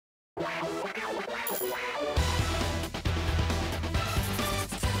Hello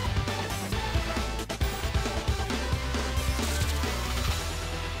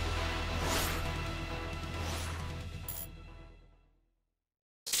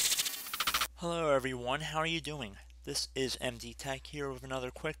everyone, how are you doing? This is MD Tech here with another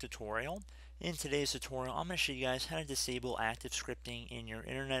quick tutorial. In today's tutorial, I'm going to show you guys how to disable active scripting in your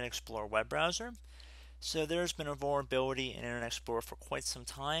Internet Explorer web browser. So there's been a vulnerability in Internet Explorer for quite some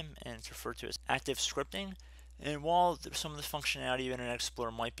time, and it's referred to as active scripting. And while some of the functionality of Internet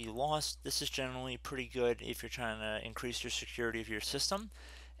Explorer might be lost, this is generally pretty good if you're trying to increase your security of your system.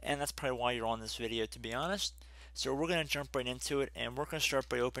 And that's probably why you're on this video, to be honest. So we're going to jump right into it, and we're going to start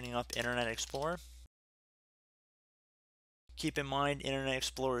by opening up Internet Explorer. Keep in mind, Internet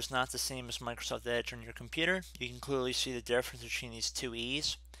Explorer is not the same as Microsoft Edge on your computer. You can clearly see the difference between these two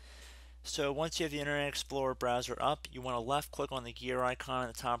E's. So once you have the Internet Explorer browser up, you want to left click on the gear icon in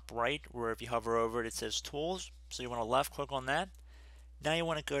the top right, where if you hover over it, it says Tools. So you want to left click on that. Now you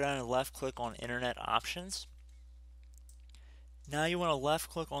want to go down and left click on Internet Options. Now you want to left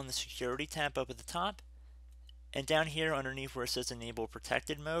click on the Security tab up at the top. And down here underneath where it says Enable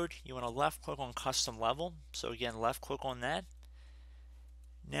Protected Mode, you want to left click on Custom Level. So again, left click on that.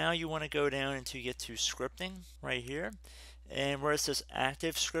 Now you want to go down until you get to Scripting right here. And where it says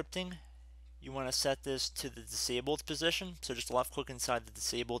Active Scripting, you want to set this to the disabled position. So just left click inside the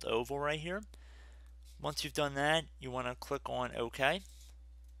disabled oval right here. Once you've done that, you want to click on OK.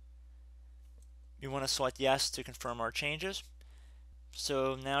 You want to select Yes to confirm our changes.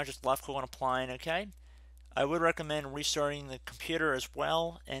 So now just left click on Apply and OK. I would recommend restarting the computer as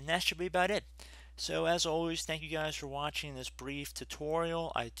well, and that should be about it. So as always, thank you guys for watching this brief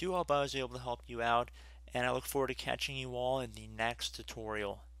tutorial. I do hope I was able to help you out, and I look forward to catching you all in the next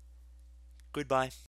tutorial. Goodbye.